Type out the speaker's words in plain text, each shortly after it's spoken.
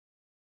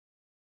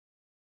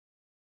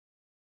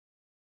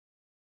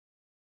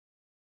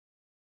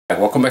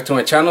Welcome back to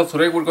my channel.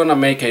 Today we're gonna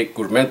make a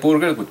gourmet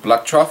burger with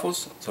black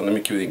truffles. So let me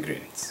cue the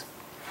ingredients.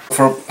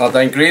 For the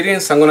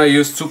ingredients, I'm gonna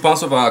use 2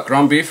 pounds of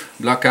ground beef,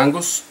 black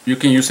Angus. You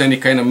can use any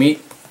kind of meat.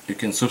 You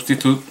can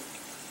substitute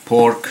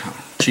pork,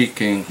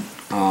 chicken,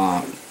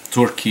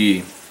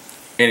 turkey,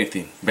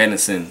 anything,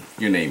 venison,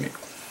 you name it.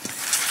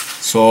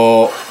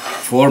 So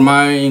for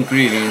my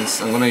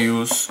ingredients, I'm gonna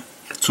use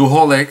 2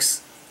 whole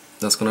eggs.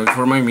 That's gonna be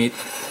for my meat.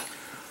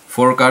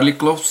 4 garlic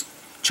cloves,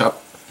 chopped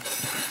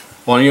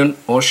onion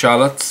or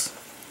shallots.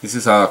 This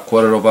is a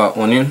quarter of an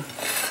onion.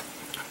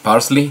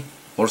 Parsley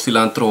or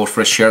cilantro or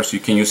fresh herbs. You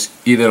can use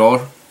either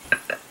or.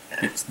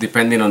 It's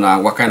depending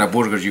on what kind of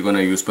burger you're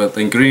gonna use, but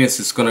the ingredients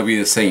is gonna be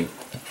the same.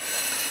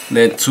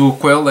 Then 2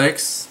 quail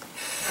eggs,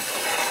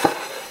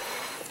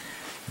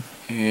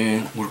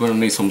 and we're gonna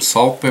need some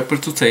salt, pepper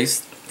to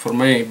taste for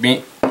my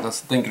meat.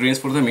 That's the ingredients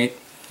for the meat.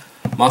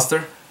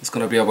 Mustard, it's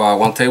gonna be about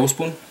 1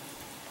 tablespoon.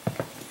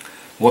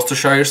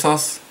 Worcestershire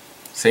sauce,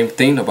 same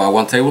thing, about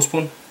 1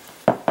 tablespoon.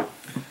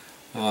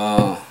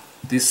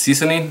 This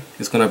seasoning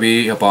is gonna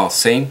be about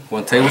same,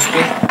 1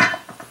 tablespoon.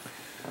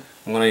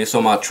 I'm gonna use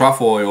some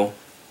truffle oil,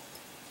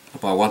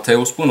 about 1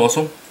 tablespoon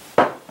also.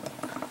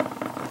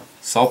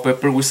 Salt,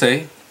 pepper, we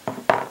say.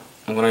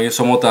 I'm gonna use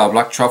some of the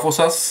black truffle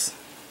sauce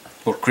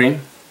or cream.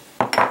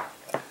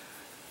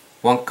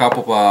 1 cup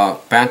of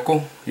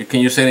panko. You can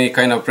use any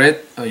kind of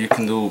bread. You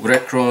can do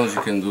breadcrumbs,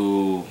 you can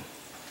do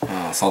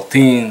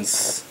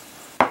saltines,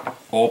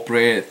 all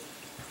bread.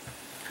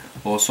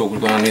 Also, we're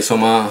gonna need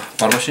some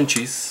Parmesan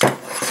cheese.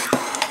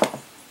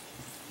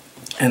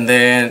 And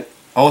then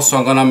also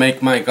I'm gonna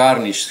make my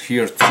garnish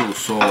here too.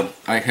 So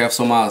I have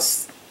some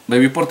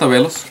baby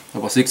portobellos,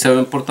 about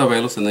 6-7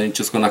 portobellos, and then you're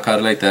just gonna cut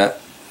it like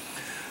that.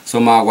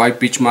 Some white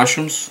peach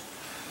mushrooms.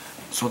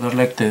 So they're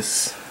like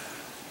this.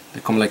 They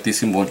come like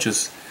this in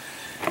bunches.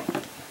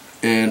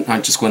 And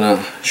I'm just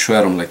gonna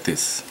shred them like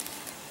this.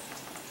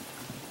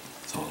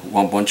 So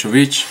 1 bunch of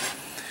each.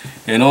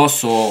 And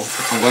also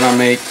I'm gonna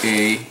make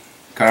a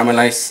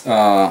caramelized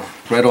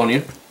red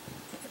onion.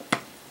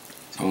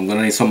 So I'm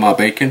gonna need some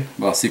bacon,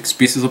 about 6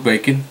 pieces of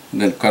bacon,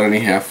 and then cut it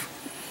in half.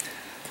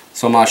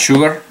 Some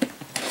sugar.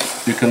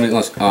 You can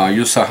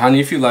use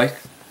honey if you like.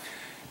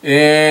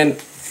 And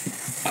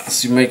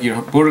as you make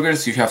your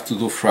burgers, you have to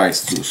do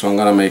fries too. So I'm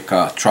gonna make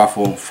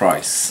truffle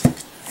fries.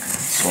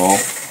 So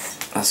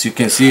as you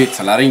can see, it's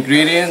a lot of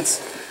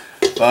ingredients,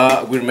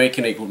 but we're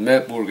making a gourmet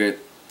burger.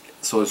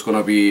 So it's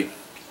gonna be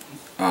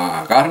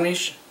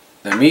garnish,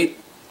 the meat,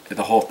 and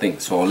the whole thing.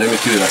 So let me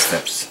give you the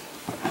steps.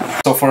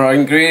 So for our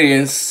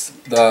ingredients,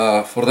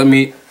 for the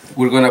meat,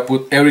 we're gonna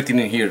put everything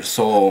in here.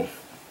 So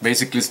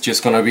basically it's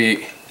just gonna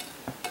be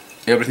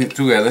everything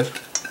together,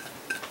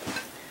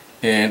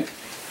 and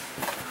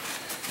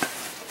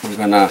we're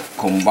gonna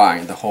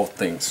combine the whole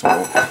thing.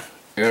 So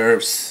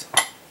herbs,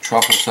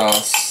 truffle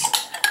sauce,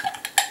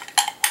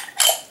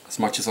 as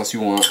much as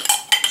you want.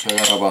 So I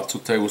got about 2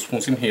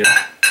 tablespoons in here.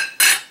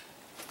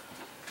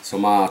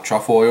 Some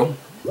truffle oil,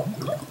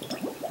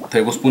 a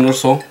tablespoon or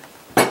so.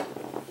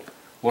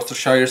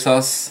 Worcestershire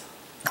sauce,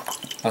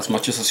 as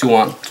much as you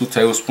want, 2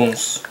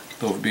 tablespoons,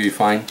 that would be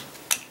fine.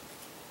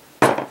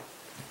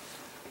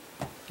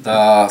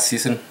 The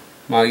seasoned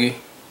Maggi,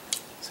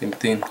 same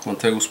thing, 1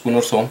 tablespoon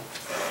or so.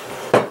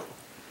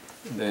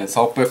 And then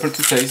salt, pepper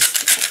to taste.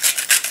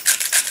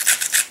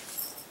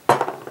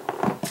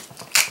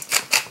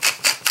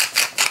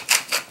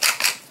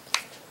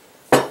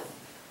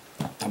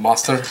 The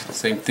mustard,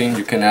 same thing,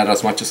 you can add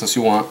as much as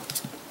you want.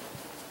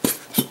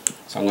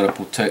 So I'm gonna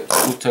put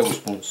 2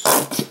 tablespoons.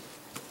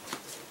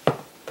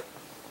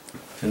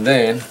 And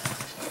then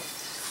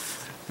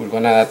we're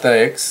gonna add the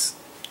eggs.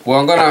 Well,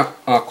 I'm gonna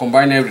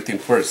combine everything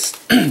first.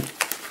 And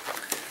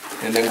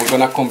then we're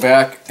gonna come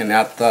back and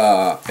add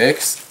the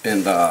eggs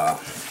and the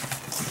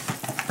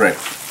bread.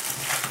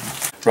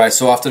 Right,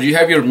 so after you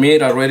have your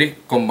meat already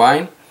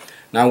combined,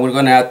 now we're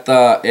gonna add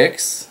the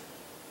eggs,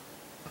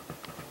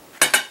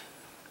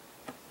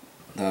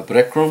 the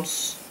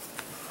breadcrumbs,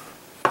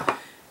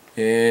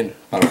 and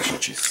Parmesan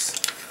cheese,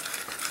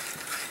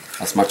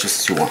 as much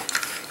as you want.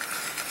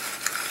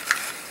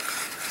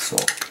 So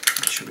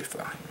it should be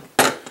fine.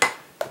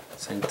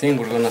 Same thing,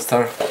 we're gonna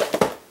start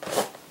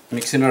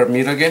mixing our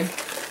meat again,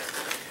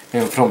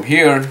 and from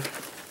here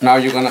now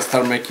you're gonna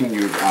start making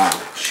your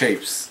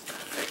shapes,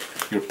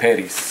 your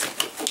patties.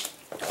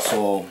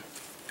 So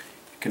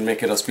you can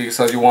make it as big as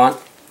you want.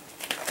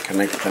 You can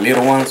make the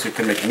little ones. You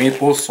can make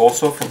meatballs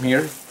also from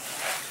here.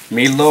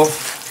 Meatloaf,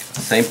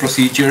 same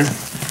procedure.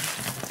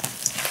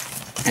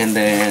 And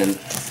then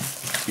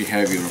you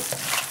have your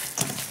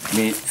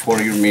meat for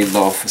your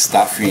meatloaf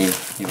stuffing.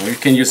 You know, you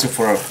can use it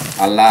for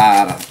a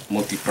lot of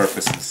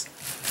multi-purposes.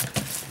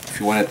 If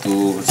you wanted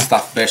to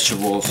stuff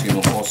vegetables, you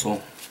know,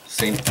 also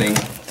same thing,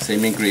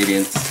 same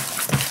ingredients.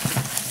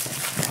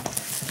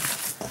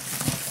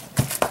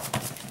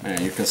 And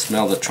you can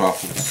smell the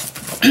truffles.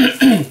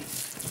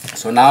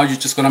 So now you're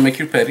just gonna make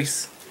your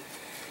patties.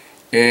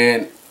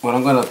 And what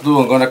I'm gonna do,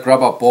 I'm gonna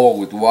grab a bowl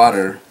with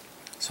water,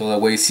 so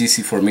that way it's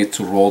easy for me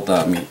to roll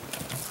the meat.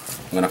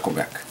 I'm gonna come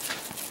back.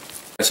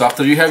 So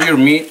after you have your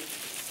meat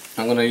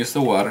I'm gonna use the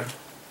water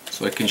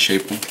so I can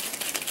shape them.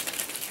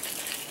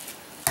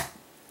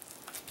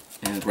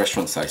 And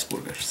restaurant size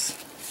burgers.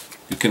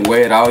 You can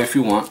weigh it out if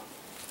you want,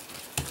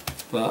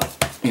 but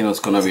you know, it's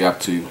gonna be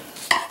up to you.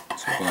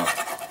 So about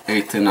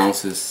 18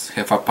 ounces,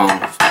 half a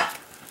pound.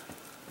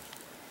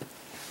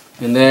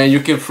 And then you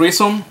can freeze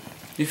them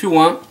if you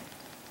want.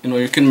 You know,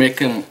 you can make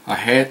them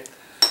ahead,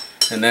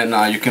 and then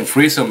you can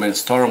freeze them and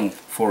store them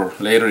for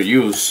later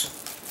use.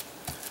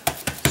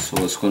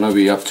 So it's gonna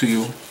be up to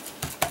you.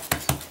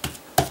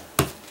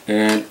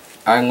 And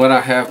I'm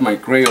gonna have my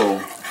grill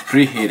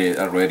preheated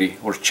already,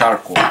 or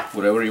charcoal,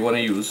 whatever you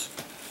wanna use.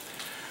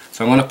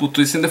 So I'm gonna put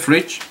this in the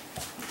fridge,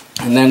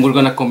 and then we're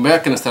gonna come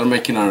back and start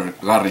making our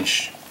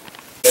garnish.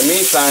 In the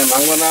meantime,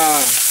 I'm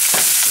gonna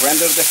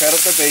render the fat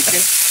of the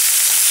bacon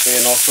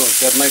and also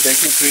get my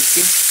bacon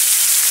crispy.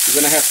 You're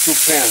gonna have two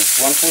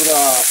pans, one for the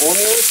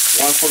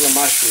onions, one for the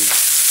mushrooms.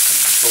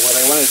 So what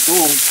I wanna do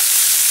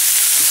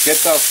is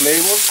get the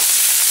flavor,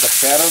 the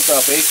fat of the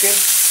bacon.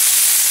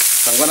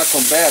 So I'm gonna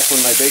come back when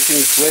my bacon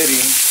is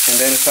ready and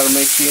then start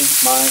making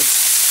my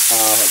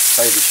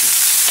side dishes.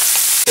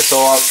 Okay, so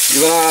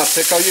you're gonna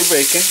take out your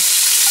bacon,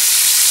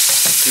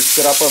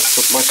 crisp it up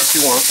as much as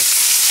you want.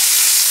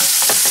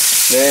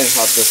 Then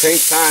at the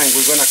same time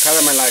we're gonna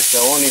caramelize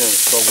the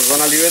onions. So we're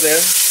gonna leave it there.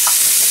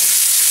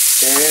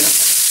 And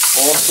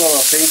also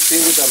the same thing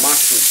with the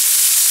mushroom.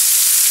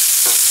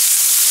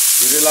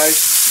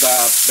 Utilize the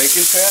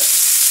bacon fat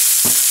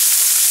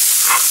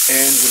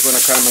and we're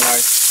going to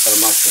caramelize the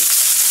mushroom.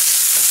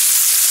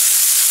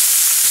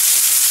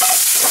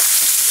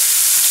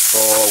 So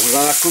we're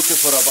going to cook it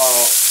for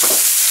about,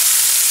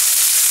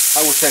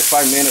 I would say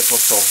 5 minutes or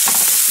so.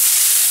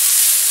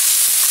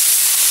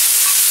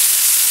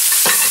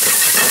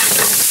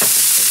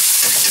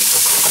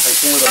 Same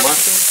thing with the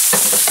mushroom.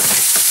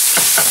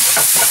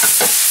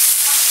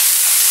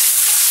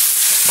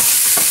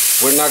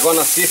 We're not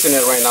gonna season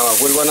it right now.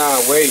 We're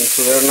gonna wait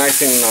until they're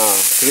nice and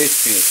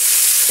crispy.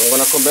 So I'm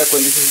gonna come back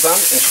when this is done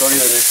and show you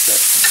the next step.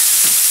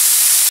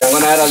 I'm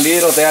gonna add a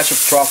little dash of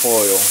truffle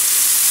oil.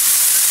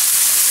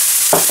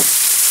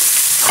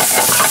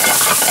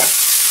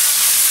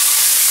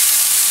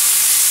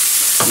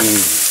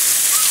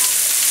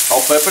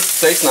 All pepper to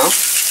taste now.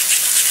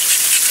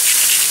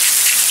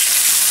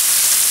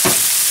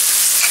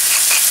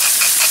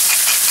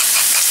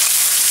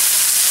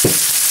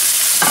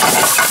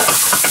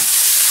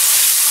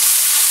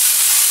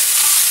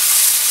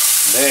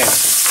 Then,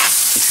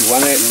 if you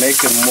want to make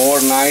it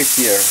more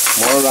nicer,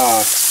 more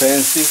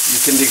expensive, you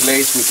can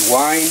deglaze with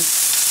wine,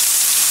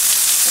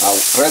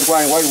 red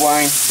wine, white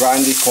wine,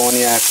 brandy,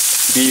 cognac,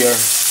 beer,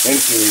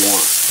 anything you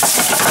want.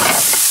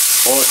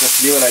 Or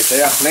just leave it like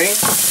that plain.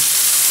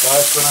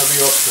 That's gonna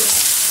be optional.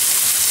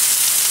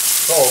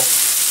 So,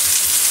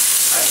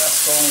 I got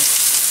some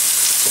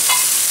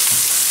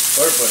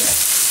bourbon.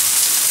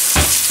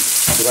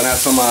 We're gonna have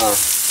some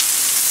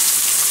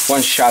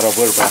 1 shot of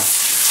bourbon.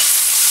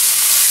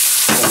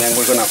 And then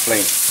we're gonna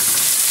flame.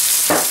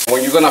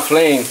 When you're gonna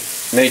flame,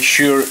 make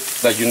sure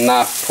that you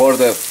not pour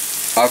the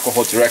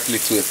alcohol directly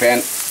to the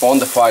pan on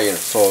the fire.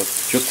 So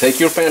just take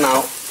your pan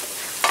out,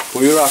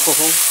 pour your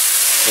alcohol,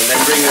 and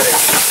then bring it in.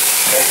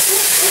 Okay?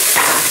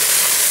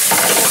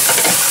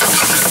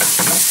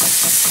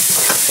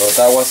 So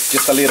that was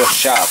just a little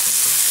shot.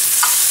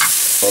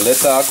 So let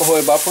the alcohol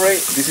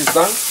evaporate. This is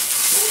done.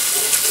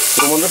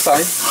 Put them on the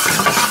side.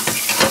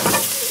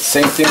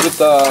 Same thing with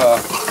the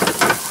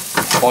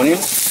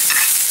onions.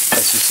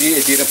 As you see,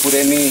 I didn't put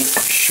any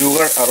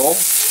sugar at all.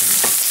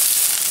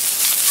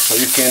 So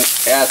you can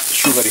add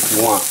sugar if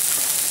you want.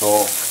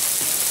 So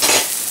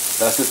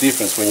that's the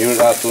difference when you're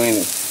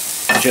doing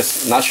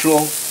just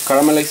natural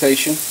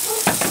caramelization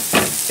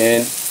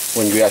and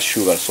when you add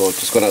sugar. So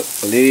just gonna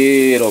a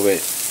little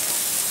bit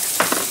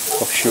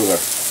of sugar.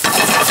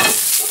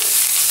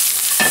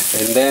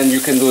 And then you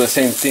can do the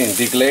same thing.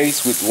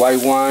 Deglaze with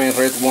white wine,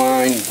 red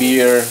wine,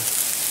 beer,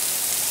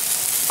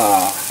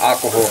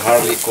 alcohol,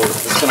 hard liquor.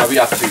 It's gonna be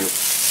up to you.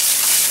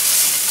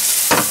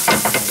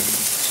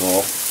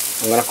 So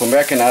I'm gonna come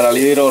back and add a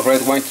little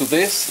red wine to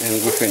this,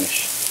 and we're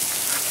finished.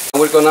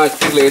 We're gonna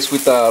deglaze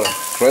with our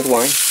red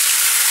wine.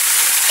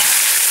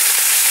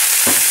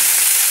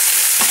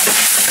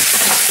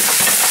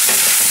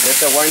 Let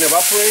the wine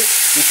evaporate.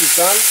 This is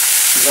done.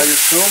 You got your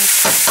spoon,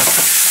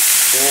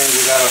 and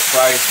we got our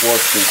fries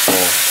working. So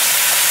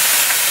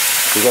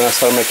we're gonna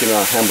start making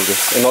our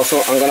hamburgers, and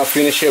also I'm gonna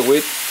finish it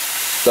with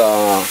the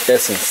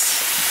essence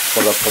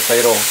for the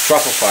potato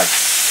truffle fries.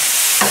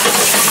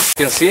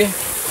 You can see,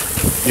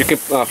 you can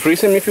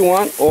freeze them if you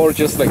want, or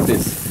just like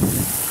this.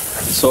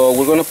 So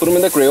we're gonna put them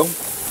in the grill.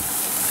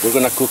 We're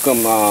gonna cook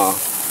them,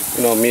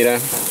 you know, medium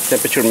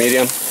temperature,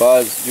 medium.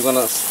 But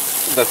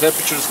the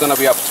temperature is gonna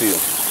be up to you.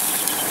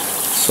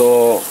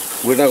 So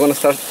we're not gonna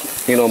start,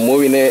 you know,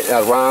 moving it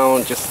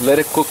around. Just let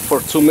it cook for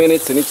 2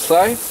 minutes on each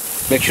side.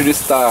 Make sure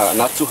it's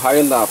not too high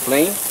on the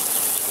flame,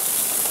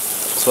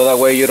 so that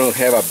way you don't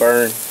have a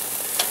burn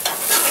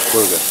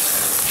burger.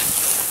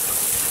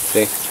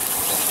 See?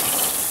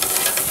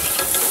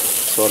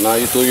 So now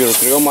you do your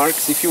grill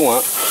marks if you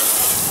want.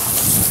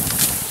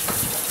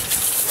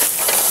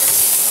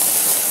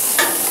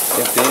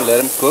 them,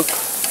 let them cook,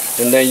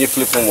 and then you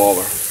flip them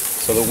over.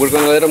 So we're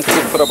gonna let them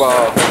cook for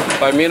about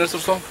 5 minutes or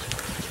so,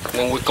 and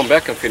then we come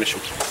back and finish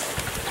them.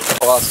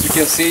 So as you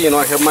can see,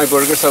 I have my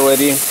burgers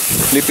already,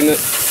 flipping it,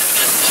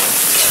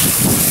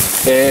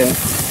 and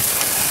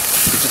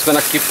we're just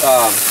gonna keep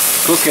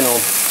cooking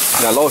them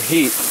in a low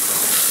heat,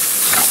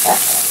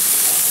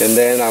 and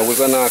then we're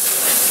gonna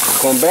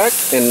come back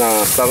and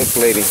start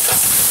plating.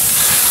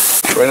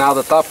 Right now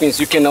the toppings,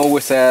 you can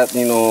always add,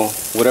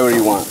 whatever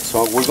you want.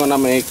 So we're gonna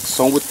make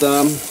some with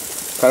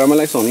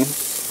caramelized onion,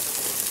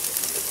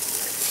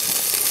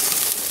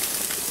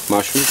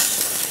 mushrooms,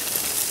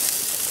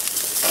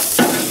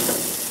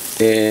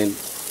 and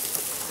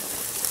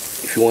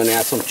if you want to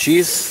add some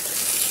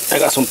cheese, I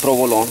got some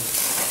provolone.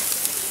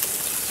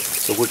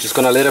 So we're just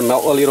gonna let it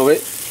melt a little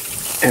bit,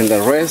 and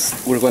the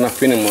rest we're gonna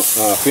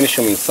finish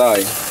them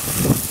inside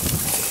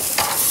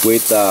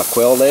with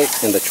quail egg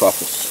and the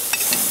truffles.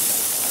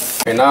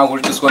 And now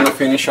we're just gonna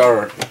finish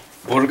our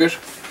burger.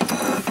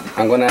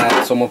 I'm gonna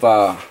add some of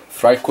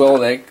fried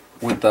quail egg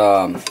with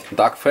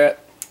duck fat,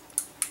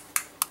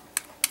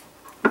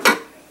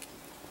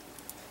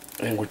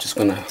 and we're just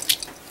gonna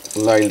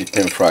lightly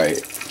pan fry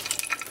it.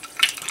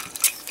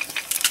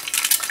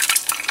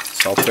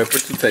 Salt, pepper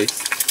to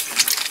taste.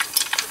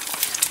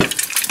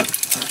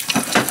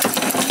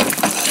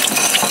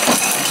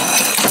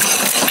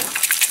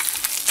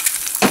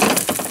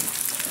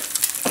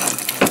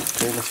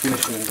 Okay, let's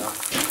finish it now.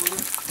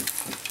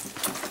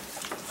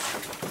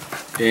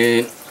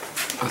 And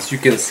as you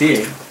can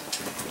see,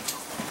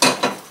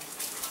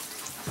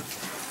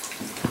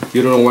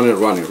 you don't want it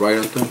running, right,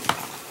 Anton?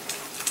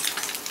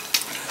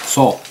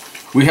 So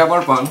we have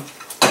our bun,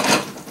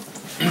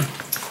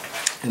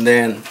 and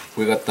then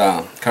we got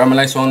the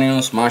caramelized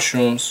onions,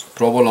 mushrooms,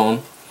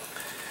 provolone,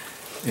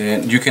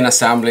 and you can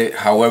assemble it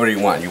however you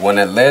want. You want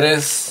a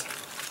lettuce,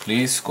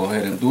 please go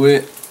ahead and do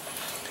it.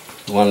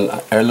 You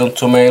want heirloom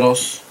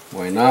tomatoes,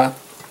 why not?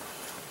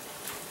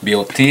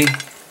 BOT,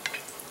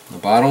 the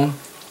bottom,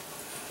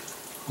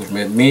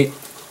 gourmet meat,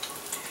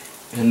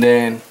 and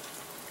then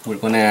we're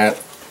gonna add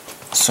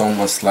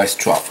some sliced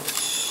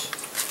truffles.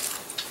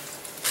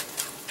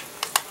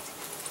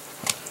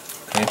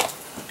 Okay,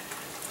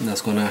 and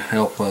that's gonna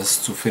help us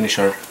to finish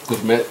our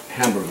gourmet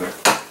hamburger.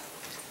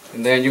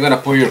 And then you're gonna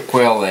put your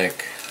quail egg.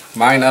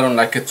 Mine, I don't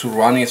like it too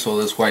runny, so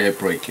that's why I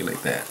break it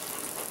like that.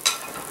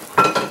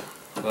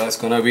 So that's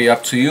gonna be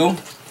up to you.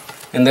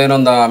 And then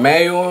on the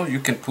mayo, you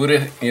can put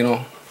it,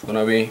 it's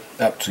gonna be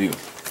up to you.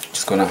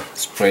 Just gonna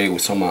spray it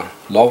with some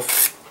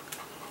loaf,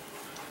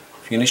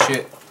 finish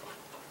it,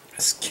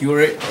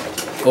 skewer it,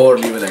 or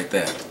leave it like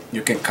that.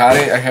 You can cut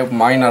it. I have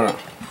mine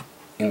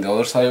in the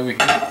other side over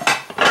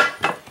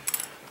here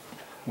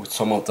with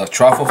some of the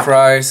truffle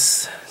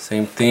fries,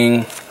 same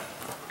thing,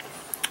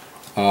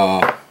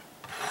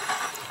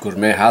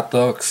 gourmet hot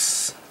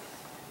dogs,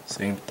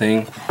 same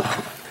thing.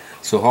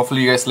 So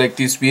hopefully you guys like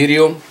this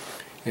video,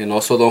 and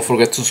also don't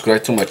forget to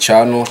subscribe to my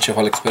channel, Chef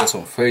Alex Perez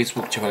on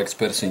Facebook, Chef Alex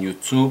Perez on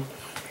YouTube.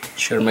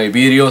 Share my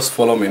videos,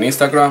 follow me on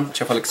Instagram,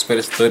 Chef Alex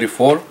Perez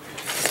 34,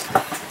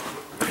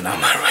 and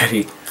I'm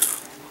already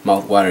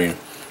mouth watering.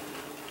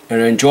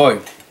 And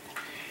enjoy.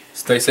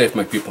 Stay safe,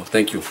 my people.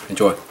 Thank you.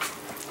 Enjoy.